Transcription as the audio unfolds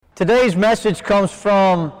Today's message comes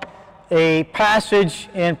from a passage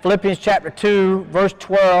in Philippians chapter 2, verse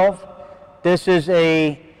 12. This is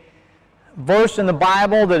a verse in the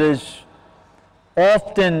Bible that is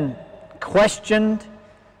often questioned.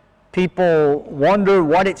 People wonder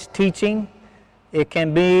what it's teaching. It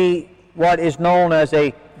can be what is known as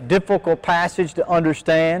a difficult passage to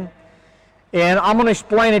understand. And I'm going to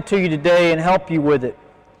explain it to you today and help you with it.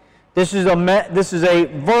 This is a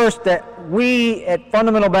verse that we at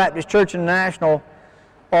Fundamental Baptist Church International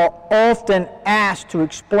are often asked to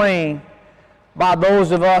explain by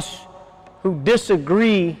those of us who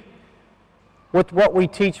disagree with what we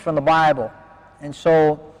teach from the Bible. And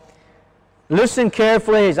so, listen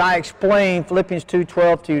carefully as I explain Philippians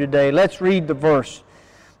 2:12 to you today. Let's read the verse.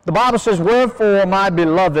 The Bible says, "Wherefore, my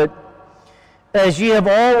beloved, as ye have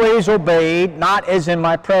always obeyed, not as in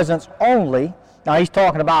my presence only," now he's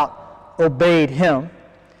talking about obeyed him,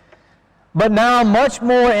 "but now much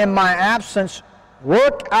more in my absence,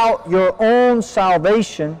 work out your own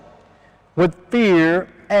salvation with fear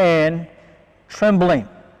and trembling."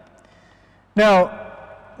 Now,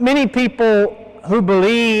 many people who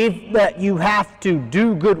believe that you have to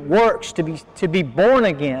do good works to be born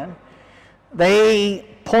again, they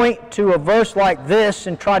point to a verse like this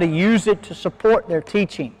and try to use it to support their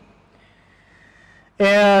teaching.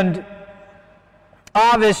 And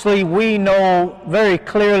obviously, we know very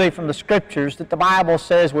clearly from the Scriptures that the Bible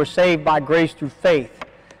says we're saved by grace through faith.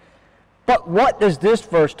 But what does this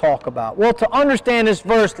verse talk about? Well, to understand this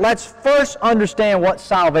verse, let's first understand what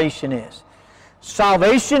salvation is.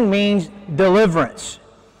 Salvation means deliverance.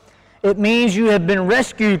 It means you have been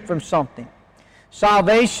rescued from something.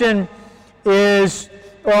 Salvation is,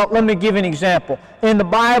 well, let me give you an example. In the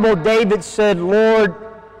Bible, David said, "Lord,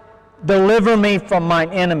 deliver me from mine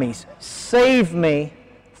enemies. Save me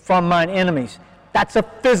from mine enemies." That's a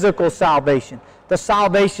physical salvation, the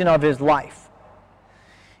salvation of his life.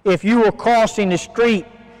 If you were crossing the street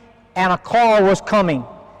and a car was coming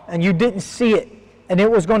and you didn't see it and it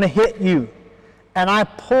was going to hit you, and I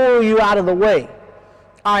pull you out of the way,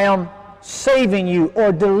 I am saving you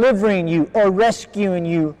or delivering you or rescuing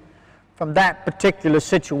you from that particular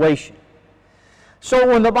situation. So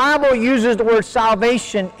when the Bible uses the word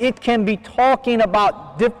salvation, it can be talking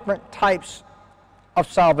about different types of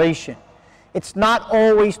salvation. It's not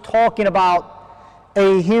always talking about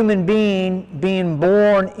a human being being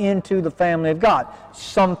born into the family of God.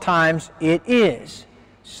 Sometimes it is.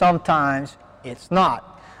 Sometimes it's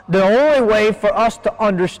not. The only way for us to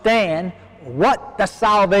understand what the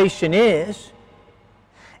salvation is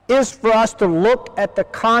for us to look at the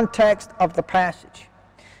context of the passage.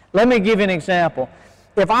 Let me give you an example.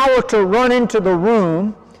 If I were to run into the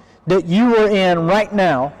room that you are in right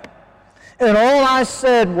now, and all I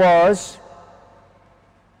said was,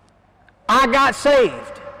 "I got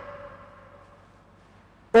saved,"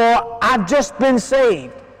 or "I've just been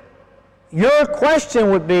saved," your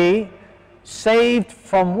question would be, saved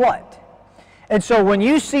from what? And so when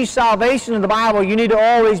you see salvation in the Bible, you need to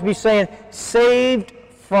always be saying, saved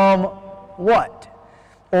from what?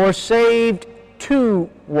 Or saved to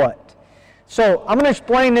what? So I'm going to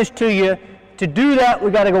explain this to you. To do that,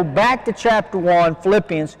 we've got to go back to chapter 1,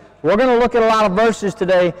 Philippians. We're going to look at a lot of verses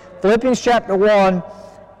today. Philippians chapter 1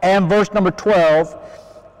 and verse number 12.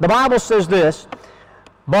 The Bible says this,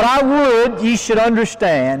 "But I would ye should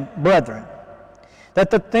understand, brethren, that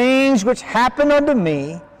the things which happened unto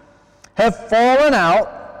me have fallen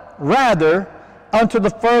out rather unto the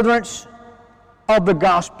furtherance of the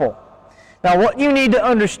gospel." Now what you need to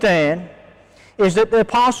understand is that the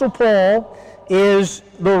Apostle Paul is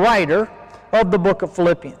the writer of the book of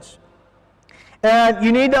Philippians. And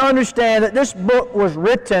you need to understand that this book was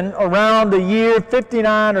written around the year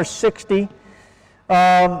 59 or 60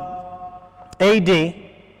 AD.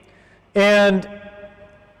 And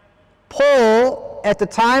Paul, at the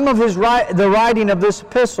time of the writing of this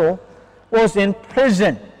epistle, was in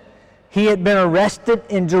prison. He had been arrested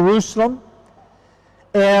in Jerusalem,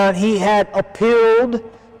 and he had appealed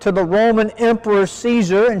to the Roman Emperor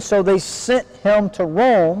Caesar, and so they sent him to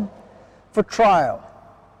Rome for trial.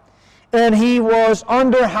 And he was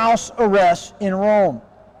under house arrest in Rome.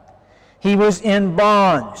 He was in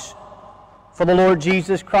bonds for the Lord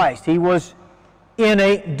Jesus Christ. He was in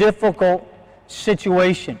a difficult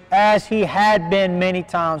situation, as he had been many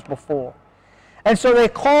times before. And so they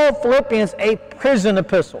called Philippians a prison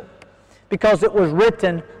epistle, because it was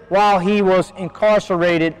written while he was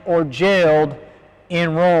incarcerated or jailed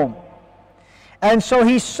in Rome. And so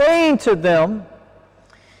he's saying to them,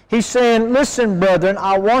 he's saying, "Listen, brethren,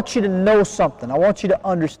 I want you to know something. I want you to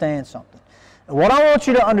understand something. And what I want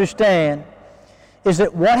you to understand is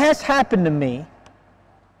that what has happened to me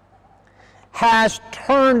has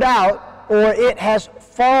turned out, or it has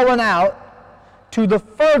fallen out to the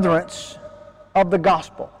furtherance of the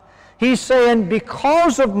gospel. He's saying,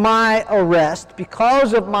 because of my arrest,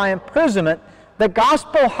 because of my imprisonment, the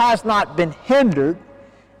gospel has not been hindered,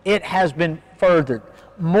 it has been furthered.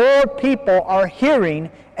 More people are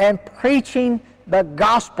hearing and preaching the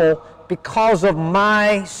gospel because of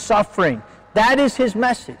my suffering. That is his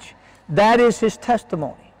message. That is his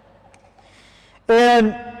testimony.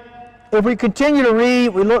 And if we continue to read,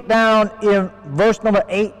 we look down in verse number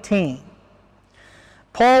 18.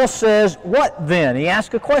 Paul says, what then? He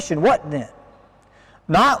asks a question, what then?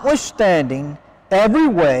 Notwithstanding every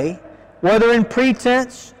way, whether in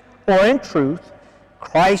pretense or in truth,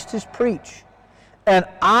 Christ is preached. And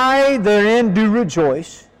I therein do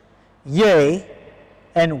rejoice, yea,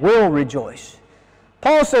 and will rejoice.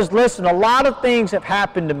 Paul says, listen, a lot of things have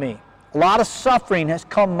happened to me. A lot of suffering has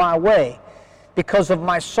come my way because of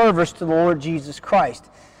my service to the Lord Jesus Christ.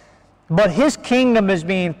 But his kingdom is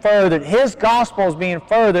being furthered. His gospel is being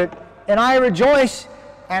furthered. And I rejoice,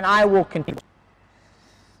 and I will continue.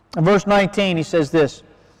 In verse 19, he says this,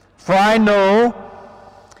 for I know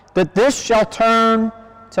that this shall turn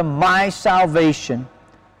to my salvation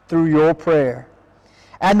through your prayer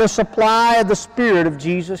and the supply of the Spirit of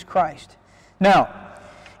Jesus Christ. Now,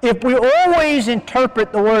 if we always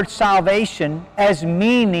interpret the word salvation as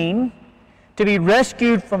meaning to be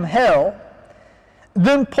rescued from hell,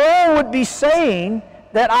 then Paul would be saying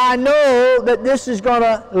that I know that this is going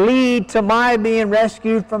to lead to my being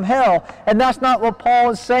rescued from hell. And that's not what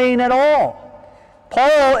Paul is saying at all.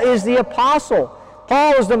 Paul is the apostle.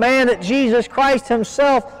 Paul is the man that Jesus Christ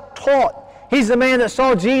himself taught. He's the man that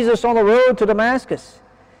saw Jesus on the road to Damascus.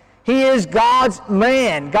 He is God's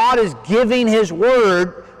man. God is giving his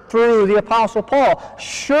word through the apostle Paul.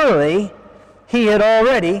 Surely he had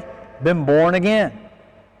already been born again.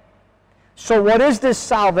 So what is this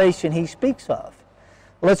salvation he speaks of?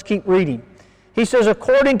 Let's keep reading. He says,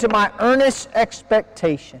 according to my earnest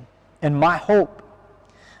expectation and my hope,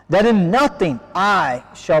 that in nothing I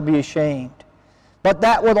shall be ashamed, but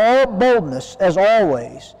that with all boldness, as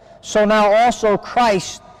always, so now also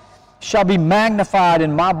Christ shall be magnified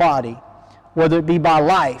in my body, whether it be by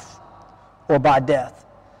life or by death.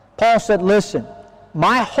 Paul said, listen,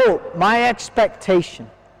 my hope, my expectation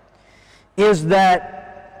is that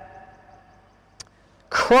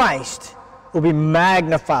Christ will be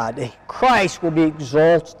magnified, that Christ will be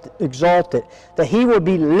exalted, that he will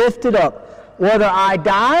be lifted up, whether I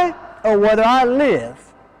die or whether I live.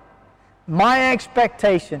 My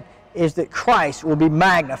expectation is that Christ will be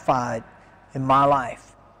magnified in my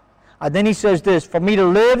life. Then he says this, for me to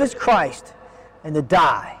live is Christ, and to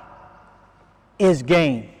die is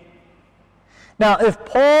gain. Now, if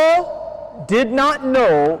Paul did not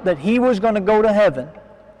know that he was going to go to heaven,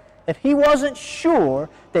 if he wasn't sure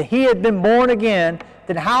that he had been born again,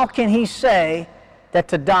 then how can he say that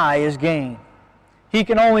to die is gain? He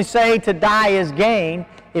can only say to die is gain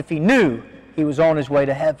if he knew he was on his way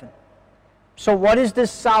to heaven. So what is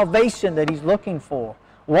this salvation that he's looking for?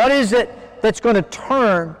 What is it that's going to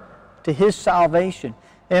turn to his salvation?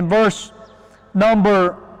 In verse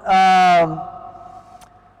number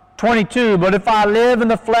 22, but if I live in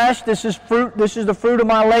the flesh, this is the fruit of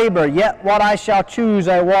my labor, yet what I shall choose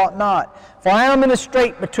I wot not. For I am in a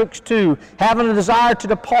strait betwixt two, having a desire to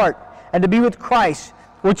depart and to be with Christ,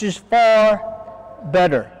 which is far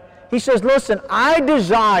better. He says, listen, I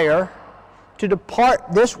desire to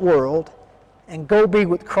depart this world and go be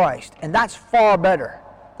with Christ. And that's far better.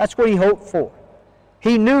 That's what he hoped for.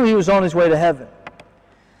 He knew he was on his way to heaven.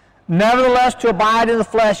 Nevertheless, to abide in the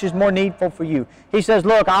flesh is more needful for you. He says,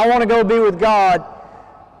 look, I want to go be with God,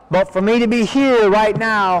 but for me to be here right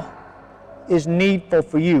now is needful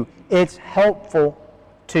for you. It's helpful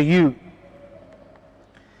to you.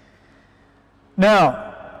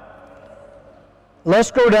 Now,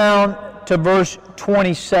 let's go down to verse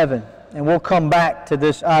 27, and we'll come back to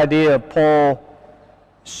this idea of Paul's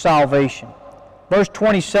salvation. Verse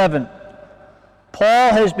 27,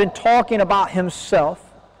 Paul has been talking about himself.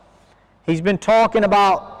 He's been talking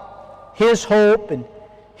about his hope and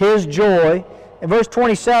his joy. In verse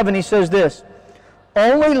 27, he says this,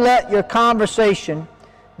 only let your conversation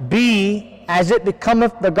be as it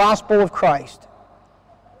becometh the gospel of Christ.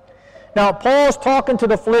 Now, Paul's talking to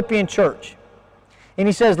the Philippian church, and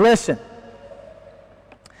he says, listen,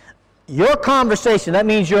 your conversation, that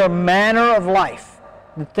means your manner of life,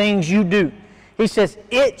 the things you do, he says,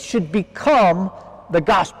 it should become the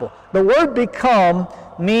gospel. The word become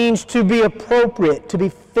means to be appropriate, to be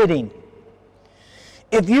fitting.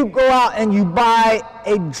 If you go out and you buy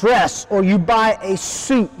a dress or you buy a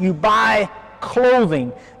suit, you buy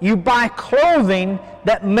clothing. You buy clothing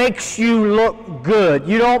that makes you look good.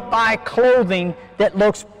 You don't buy clothing that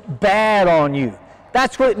looks bad on you.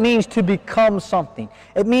 That's what it means to become something.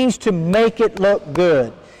 It means to make it look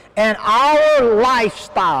good. And our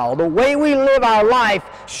lifestyle, the way we live our life,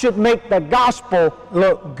 should make the gospel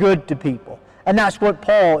look good to people. And that's what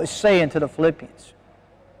Paul is saying to the Philippians.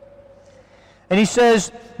 And he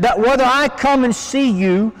says that whether I come and see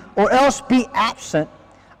you or else be absent,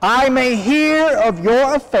 I may hear of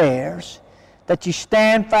your affairs, that you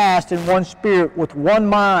stand fast in one spirit with one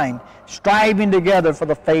mind, striving together for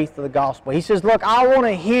the faith of the gospel. He says, look, I want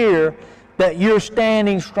to hear that you're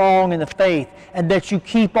standing strong in the faith and that you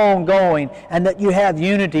keep on going and that you have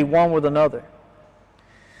unity one with another.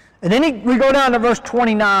 And then we go down to verse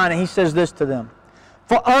 29 and he says this to them.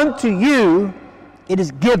 For unto you it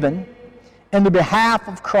is given in the behalf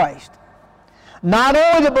of Christ, not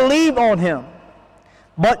only to believe on him,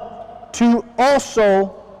 but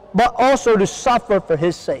also to suffer for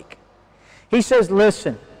his sake. He says,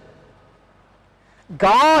 listen,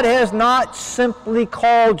 God has not simply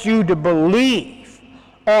called you to believe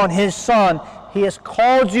on his Son. He has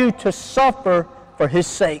called you to suffer for his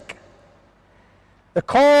sake. The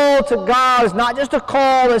call to God is not just a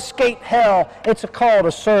call to escape hell. It's a call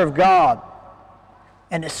to serve God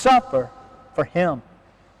and to suffer for him.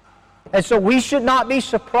 And so we should not be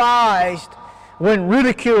surprised when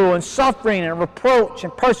ridicule and suffering and reproach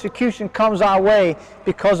and persecution comes our way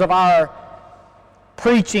because of our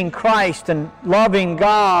preaching Christ and loving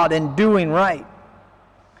God and doing right.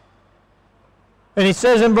 And he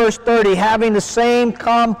says in verse 30, having the same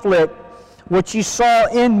conflict which you saw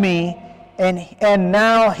in me and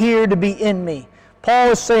now here to be in me. Paul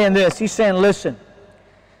is saying this. He's saying, listen,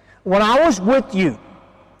 when I was with you,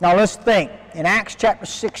 now let's think, in Acts chapter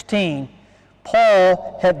 16,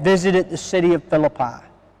 Paul had visited the city of Philippi.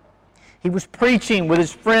 He was preaching with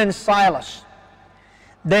his friend Silas.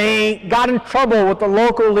 They got in trouble with the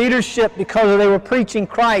local leadership because they were preaching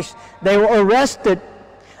Christ. They were arrested.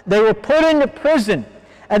 They were put into prison.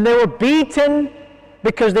 And they were beaten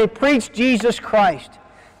because they preached Jesus Christ.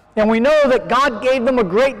 And we know that God gave them a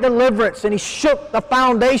great deliverance and he shook the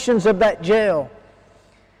foundations of that jail.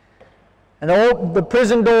 And the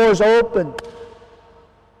prison doors opened.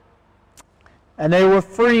 And they were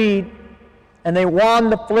freed. And they won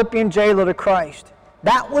the Philippian jailer to Christ.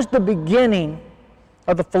 That was the beginning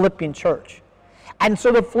of the Philippian church. And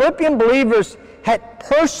so the Philippian believers had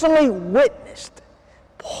personally witnessed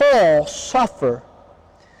Paul suffer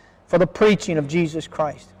for the preaching of Jesus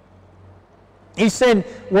Christ. He said,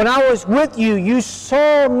 when I was with you, you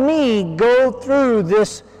saw me go through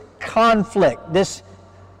this conflict, this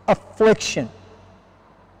affliction.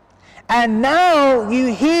 And now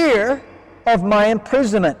you hear of my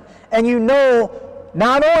imprisonment. And you know,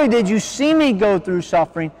 not only did you see me go through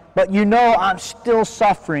suffering, but you know I'm still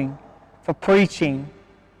suffering for preaching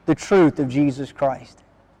the truth of Jesus Christ.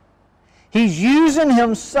 He's using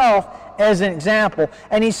himself as an example.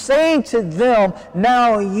 And he's saying to them,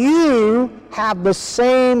 now you have the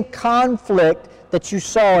same conflict that you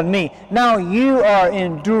saw in me. Now you are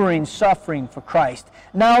enduring suffering for Christ.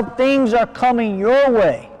 Now things are coming your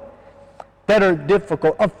way that are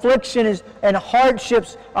difficult. Affliction and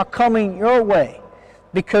hardships are coming your way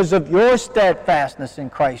because of your steadfastness in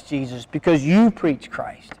Christ Jesus, because you preach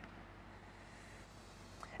Christ.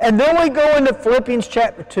 And then we go into Philippians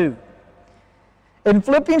chapter 2. In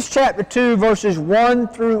Philippians chapter 2, verses 1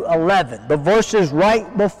 through 11, the verses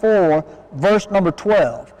right before verse number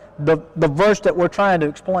 12, the verse that we're trying to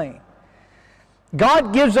explain.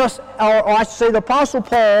 God gives us, or I should say the Apostle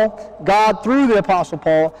Paul, God through the Apostle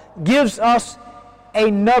Paul, gives us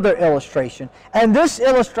another illustration. And this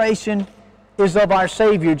illustration is of our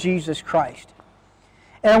Savior, Jesus Christ.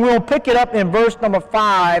 And we'll pick it up in verse number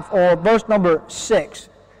 5 or verse number 6.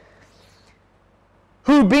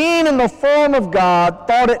 Who being in the form of God,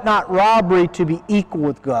 thought it not robbery to be equal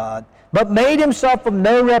with God, but made himself of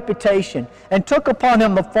no reputation, and took upon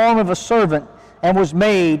him the form of a servant, and was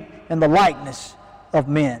made in the likeness of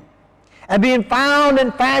men. And being found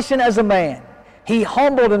in fashion as a man, he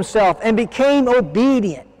humbled himself and became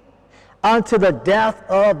obedient unto the death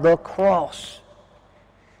of the cross.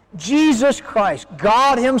 Jesus Christ,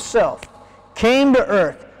 God himself, came to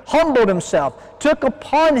earth, humbled himself, took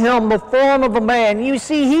upon him the form of a man. You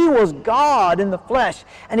see, he was God in the flesh,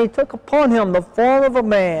 and he took upon him the form of a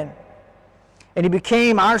man, and he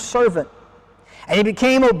became our servant, and he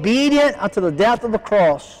became obedient unto the death of the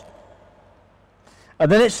cross.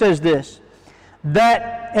 And then it says this,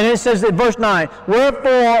 and it says in verse 9,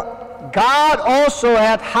 wherefore God also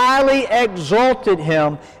hath highly exalted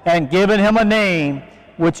him, and given him a name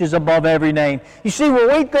which is above every name. You see, when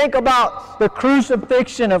we think about the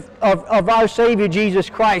crucifixion of our Savior Jesus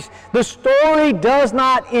Christ, the story does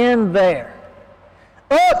not end there.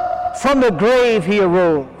 Up from the grave He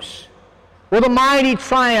arose with a mighty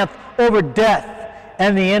triumph over death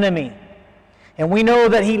and the enemy. And we know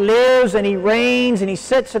that He lives and He reigns and He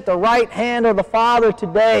sits at the right hand of the Father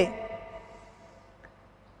today.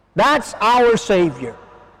 That's our Savior.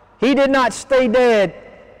 He did not stay dead.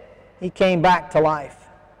 He came back to life.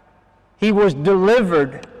 He was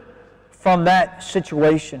delivered from that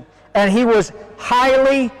situation. And He was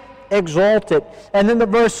highly exalted. And then the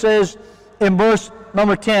verse says, in verse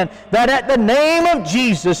number 10, that at the name of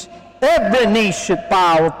Jesus, every knee should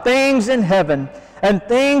bow of things in heaven and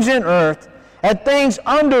things in earth and things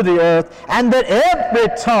under the earth, and that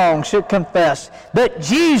every tongue should confess that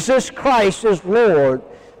Jesus Christ is Lord,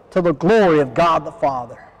 to the glory of God the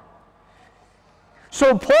Father.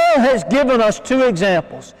 So Paul has given us two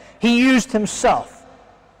examples. He used himself.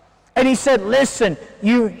 And he said, listen,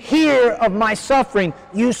 you hear of my suffering.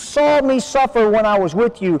 You saw me suffer when I was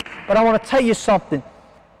with you. But I want to tell you something.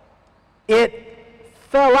 It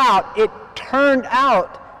fell out. It turned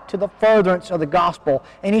out to the furtherance of the gospel.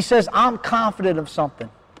 And he says, I'm confident of something.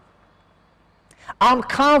 I'm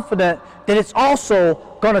confident that it's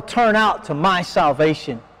also going to turn out to my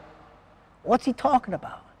salvation. What's he talking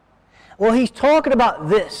about? Well, he's talking about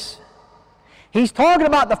this. He's talking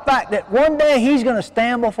about the fact that one day he's going to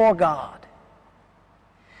stand before God.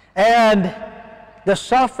 And the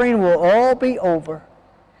suffering will all be over.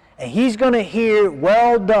 And he's going to hear,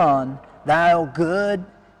 well done, thou good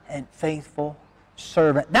and faithful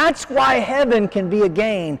servant. That's why heaven can be a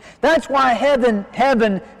gain. That's why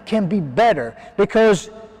heaven can be better. Because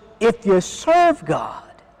if you serve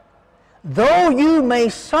God, though you may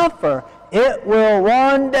suffer, it will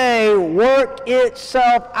one day work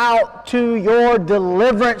itself out to your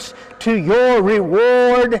deliverance, to your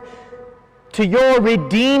reward, to your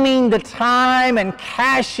redeeming the time and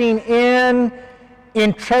cashing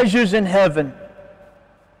in treasures in heaven.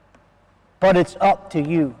 But it's up to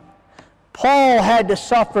you. Paul had to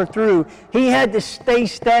suffer through. He had to stay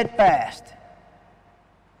steadfast.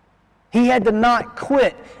 He had to not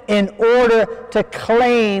quit in order to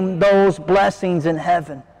claim those blessings in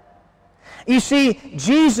heaven. You see,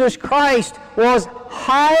 Jesus Christ was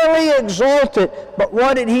highly exalted, but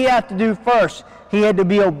what did He have to do first? He had to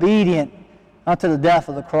be obedient unto the death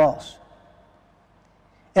of the cross.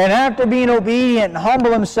 And after being obedient and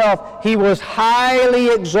humble Himself, He was highly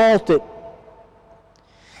exalted.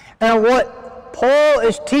 And what Paul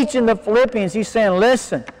is teaching the Philippians, he's saying,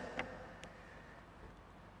 listen,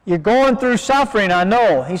 you're going through suffering, I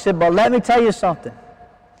know. He said, but let me tell you something.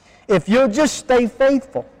 If you'll just stay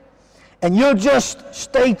faithful, and you'll just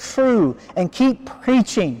stay true and keep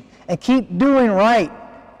preaching and keep doing right,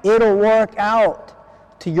 it'll work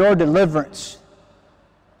out to your deliverance.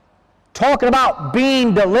 Talking about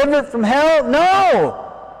being delivered from hell? No!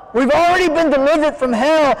 We've already been delivered from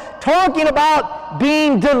hell. Talking about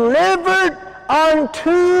being delivered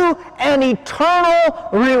unto an eternal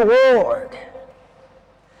reward.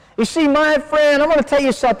 You see, my friend, I'm going to tell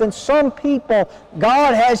you something. Some people,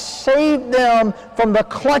 God has saved them from the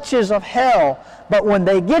clutches of hell. But when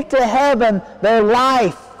they get to heaven, their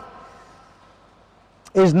life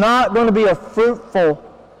is not going to be a fruitful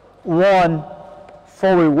one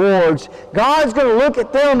for rewards. God's going to look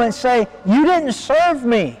at them and say, you didn't serve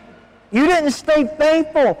me. You didn't stay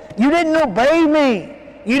faithful. You didn't obey me.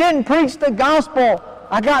 You didn't preach the gospel.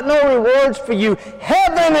 I got no rewards for you.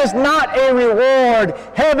 Heaven is not a reward.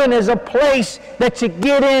 Heaven is a place that you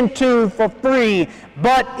get into for free.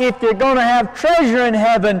 But if you're going to have treasure in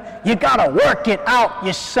heaven, you got to work it out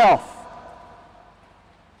yourself.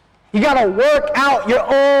 You got to work out your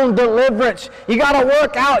own deliverance. You got to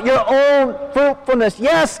work out your own fruitfulness.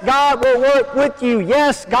 Yes, God will work with you.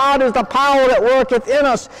 Yes, God is the power that worketh in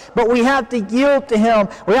us. But we have to yield to Him.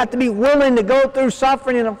 We have to be willing to go through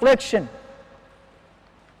suffering and affliction.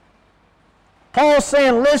 Paul's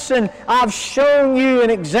saying, listen, I've shown you an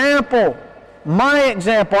example, my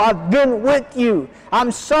example. I've been with you. I'm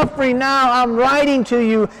suffering now. I'm writing to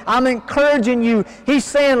you. I'm encouraging you. He's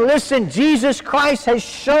saying, listen, Jesus Christ has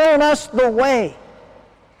shown us the way.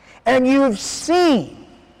 And you've seen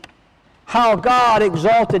how God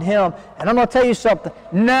exalted Him. And I'm going to tell you something.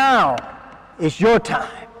 Now is your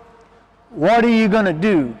time. What are you going to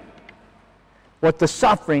do with the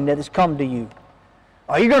suffering that has come to you?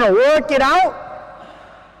 Are you going to work it out,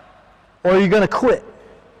 or are you going to quit?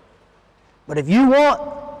 But if you want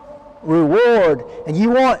reward, and you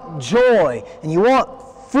want joy, and you want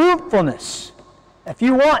fruitfulness, if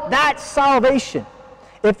you want that salvation,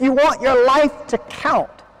 If you want your life to count,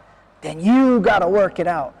 then you got to work it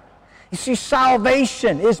out. You see,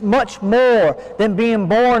 salvation is much more than being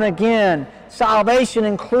born again. Salvation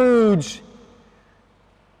includes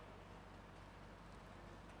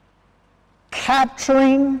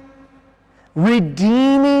capturing,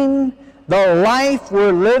 redeeming the life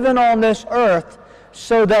we're living on this earth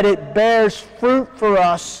so that it bears fruit for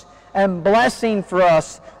us and blessing for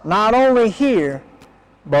us, not only here,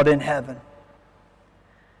 but in heaven.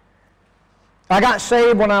 I got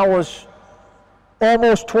saved when I was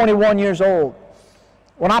almost 21 years old.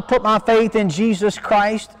 When I put my faith in Jesus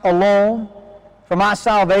Christ alone for my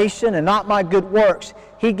salvation and not my good works,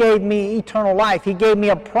 He gave me eternal life. He gave me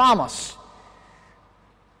a promise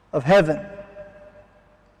of heaven.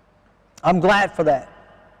 I'm glad for that.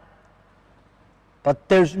 But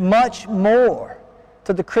there's much more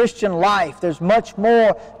to the Christian life. There's much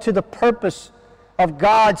more to the purpose of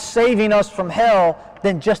God saving us from hell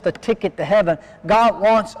than just a ticket to heaven. God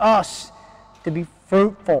wants us to be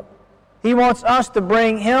fruitful. He wants us to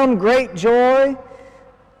bring Him great joy,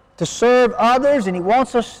 to serve others, and He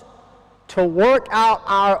wants us to work out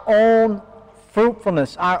our own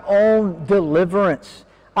fruitfulness, our own deliverance,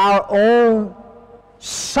 our own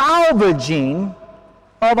salvaging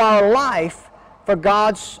of our life for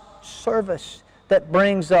God's service that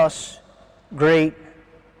brings us great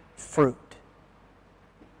fruit.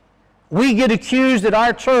 We get accused at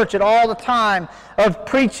our church at all the time of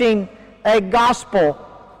preaching a gospel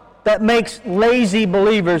that makes lazy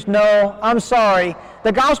believers. No, I'm sorry.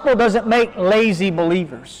 The gospel doesn't make lazy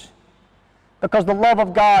believers, because the love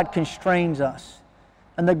of God constrains us.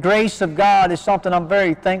 And the grace of God is something I'm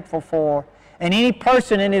very thankful for. And any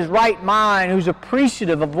person in his right mind who's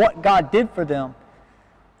appreciative of what God did for them,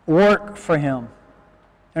 work for Him.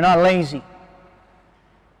 They're not lazy.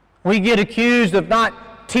 We get accused of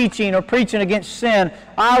not teaching or preaching against sin.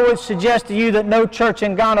 I would suggest to you that no church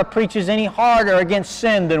in Ghana preaches any harder against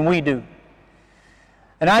sin than we do.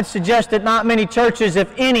 And I'd suggest that not many churches,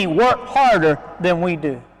 if any, work harder than we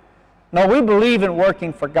do. No, we believe in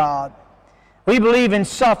working for God. We believe in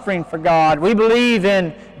suffering for God. We believe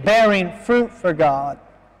in bearing fruit for God.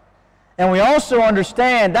 And we also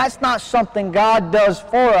understand that's not something God does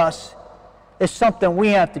for us. It's something we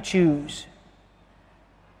have to choose.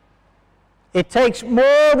 It takes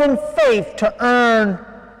more than faith to earn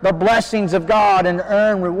the blessings of God and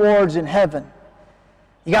earn rewards in heaven.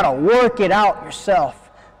 You got to work it out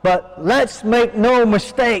yourself. But let's make no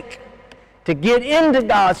mistake, to get into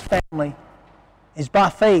God's family is by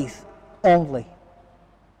faith only.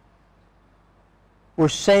 We're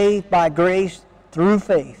saved by grace through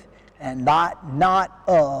faith, and not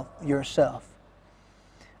of yourself.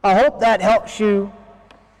 I hope that helps you.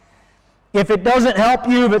 If it doesn't help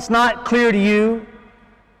you, if it's not clear to you,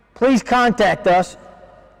 please contact us,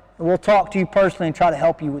 and we'll talk to you personally and try to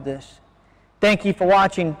help you with this. Thank you for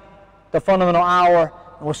watching the Fundamental Hour,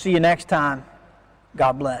 and we'll see you next time.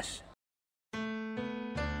 God bless.